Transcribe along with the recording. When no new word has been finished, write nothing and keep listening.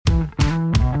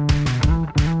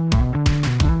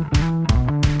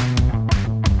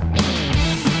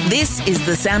This is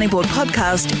the Sounding Board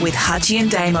podcast with Hutchie and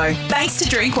Damo. Thanks to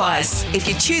Drinkwise. If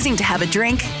you're choosing to have a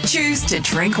drink, choose to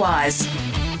drink wise.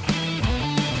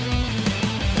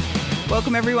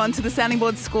 Welcome everyone to the Sounding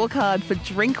Board Scorecard for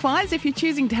Drinkwise. If you're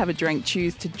choosing to have a drink,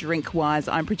 choose to drink wise.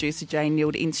 I'm producer Jane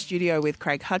Neild in studio with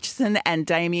Craig Hutchison and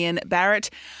Damien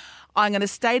Barrett. I'm going to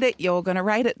state it. You're going to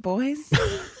rate it, boys.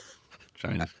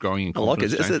 Jane's growing in I like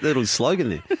confidence. it. That's a little slogan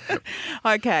there.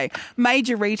 Okay.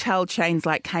 Major retail chains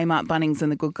like Kmart, Bunnings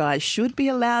and The Good Guys should be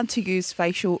allowed to use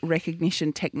facial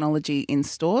recognition technology in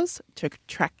stores to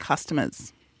track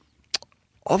customers.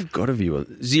 I've got a view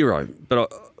on 0,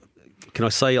 but can I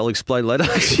say I'll explain later?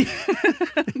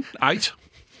 8.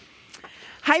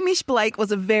 Hamish Blake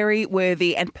was a very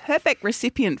worthy and perfect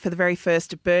recipient for the very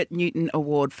first Bert Newton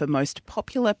Award for Most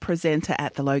Popular Presenter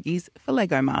at the Logies for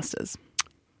Lego Masters.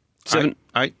 7.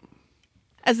 8.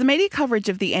 As the media coverage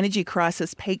of the energy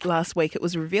crisis peaked last week, it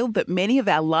was revealed that many of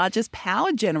our largest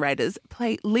power generators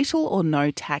pay little or no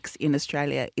tax in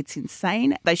Australia. It's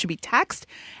insane. They should be taxed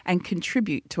and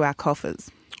contribute to our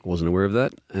coffers. Wasn't aware of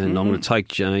that. And I'm going to take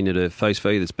Jane at a face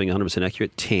value that's being 100%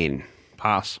 accurate. 10.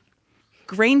 Pass.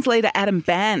 Greens leader Adam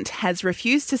Bandt has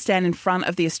refused to stand in front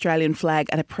of the Australian flag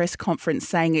at a press conference,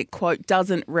 saying it, quote,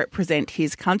 doesn't represent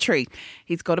his country.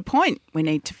 He's got a point. We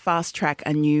need to fast track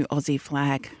a new Aussie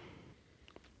flag.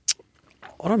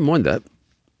 I don't mind that.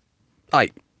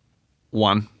 8.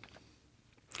 1.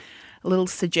 A little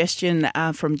suggestion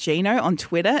from Gino on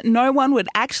Twitter. No one would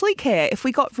actually care if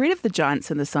we got rid of the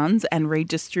Giants and the Suns and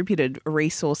redistributed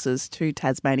resources to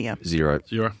Tasmania. 0.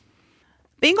 0.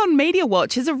 Being on Media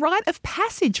Watch is a rite of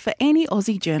passage for any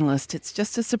Aussie journalist. It's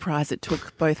just a surprise it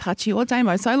took both Hutchie or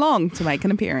Damo so long to make an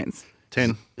appearance.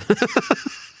 10.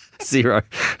 0.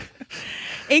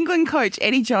 England coach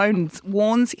Eddie Jones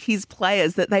warns his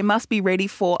players that they must be ready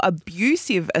for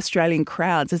abusive Australian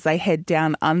crowds as they head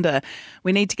down under.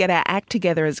 We need to get our act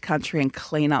together as a country and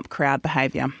clean up crowd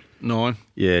behaviour. 9.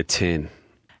 Yeah, 10.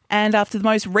 And after the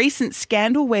most recent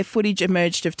scandal where footage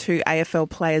emerged of 2 AFL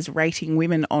players rating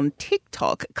women on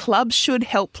TikTok, clubs should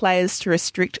help players to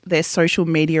restrict their social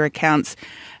media accounts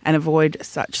and avoid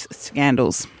such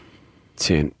scandals.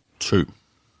 10. 2.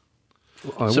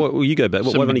 Well, you go back.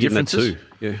 Why haven't you given that 2?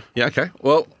 Yeah, okay.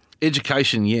 Well,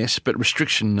 education, yes, but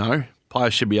restriction, no.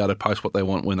 Players should be able to post what they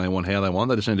want, when they want, how they want.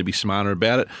 They just need to be smarter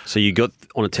about it. So you got,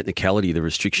 on a technicality, the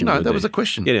restriction. No, that was the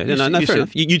question. Yeah, no, You fair said-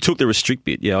 enough. You took the restrict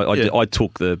bit. Yeah, I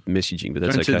took the messaging, but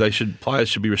that's Jane okay. said players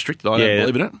should be restricted. I don't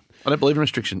believe in it. I don't believe in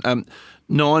restriction.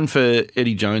 9 for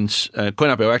Eddie Jones. Clean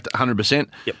up our act, 100%.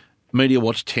 Yep. Media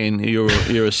Watch, 10. You're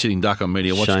a sitting duck on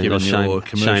Media Watch, Shame, given shame. your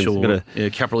commercial,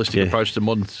 Shame. capitalistic approach to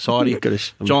modern society.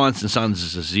 Giants and Suns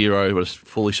is a 0, but it's a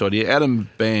foolish idea. Adam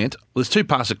Bandt, there's 2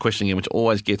 parts of the question again, which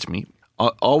always gets me.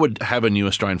 I would have a new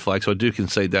Australian flag, so I do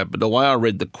concede that. But the way I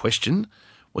read the question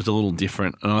was a little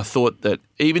different. And I thought that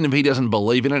even if he doesn't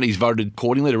believe in it, he's voted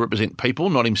accordingly to represent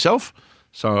people, not himself.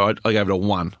 So I gave it a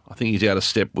 1. I think he's out of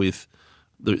step with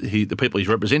the people he's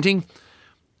representing.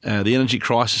 The energy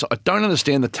crisis. I don't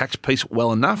understand the tax piece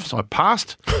well enough, so I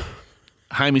passed.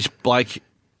 Hamish Blake.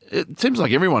 It seems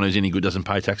like everyone who's any good doesn't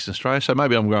pay tax in Australia, so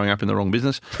maybe I'm growing up in the wrong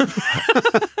business.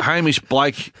 Hamish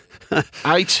Blake,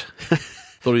 8.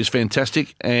 Thought he was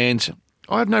fantastic, and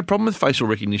I have no problem with facial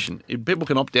recognition. People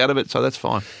can opt out of it, so that's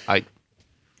fine. 8.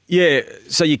 Yeah,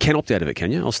 so you can opt out of it,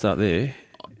 can you? I'll start there.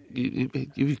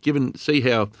 You've given, see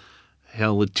how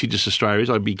litigious Australia is.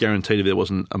 I'd be guaranteed if there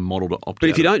wasn't a model to opt out. But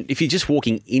if you don't, if you're just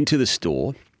walking into the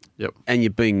store, Yep. and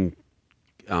you're being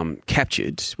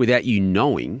captured without you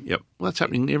knowing. Yep. Well, that's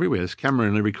happening everywhere. There's camera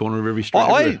in every corner of every street.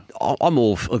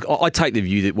 I take the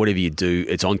view that whatever you do,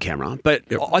 it's on camera. But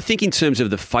I think in terms of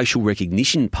the facial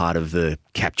recognition part of the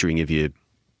capturing of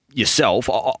yourself,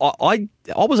 I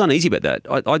was uneasy about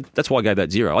that. That's why I gave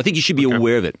that 0. I think you should be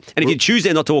aware of it. And if you choose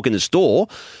then not to walk in the store,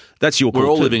 that's your call. We're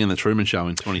all living in the Truman Show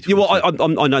in 2020. Yeah,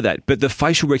 well, I know that. But the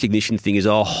facial recognition thing is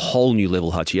a whole new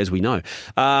level, Hutchie, as we know.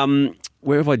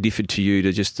 Where have I differed to you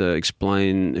to just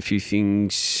explain a few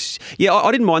things? Yeah,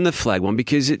 I didn't mind the flag one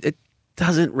because it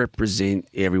doesn't represent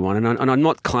everyone. And I'm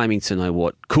not claiming to know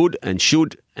what could and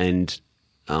should and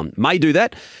may do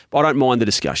that. But I don't mind the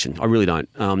discussion. I really don't,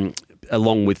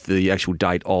 along with the actual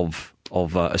date of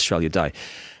Australia Day.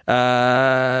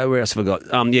 Where else have I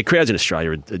got? Crowds in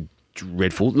Australia are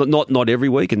dreadful. Not every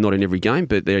week and not in every game,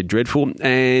 but they're dreadful.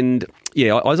 And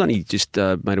yeah, I was only just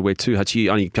made aware too, Hutchie,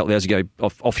 only a couple of hours ago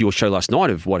off your show last night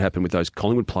of what happened with those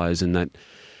Collingwood players and that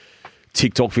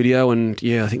TikTok video. And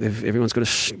yeah, I think everyone's got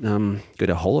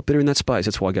a hole up better in that space.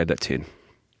 That's why I gave that 10.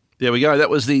 There we go. That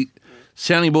was the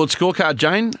Sounding Board Scorecard,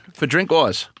 Jane, for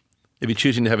Drinkwise. If you're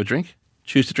choosing to have a drink,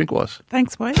 choose to Drinkwise.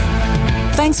 Thanks, boys.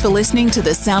 Thanks for listening to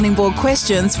the Sounding Board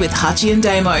Questions with Hutchie and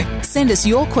Damo. Send us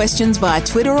your questions via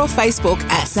Twitter or Facebook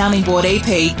at Sounding Board EP.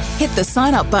 Hit the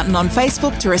sign up button on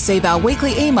Facebook to receive our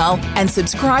weekly email and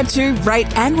subscribe to,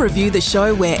 rate and review the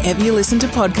show wherever you listen to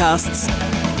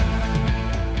podcasts.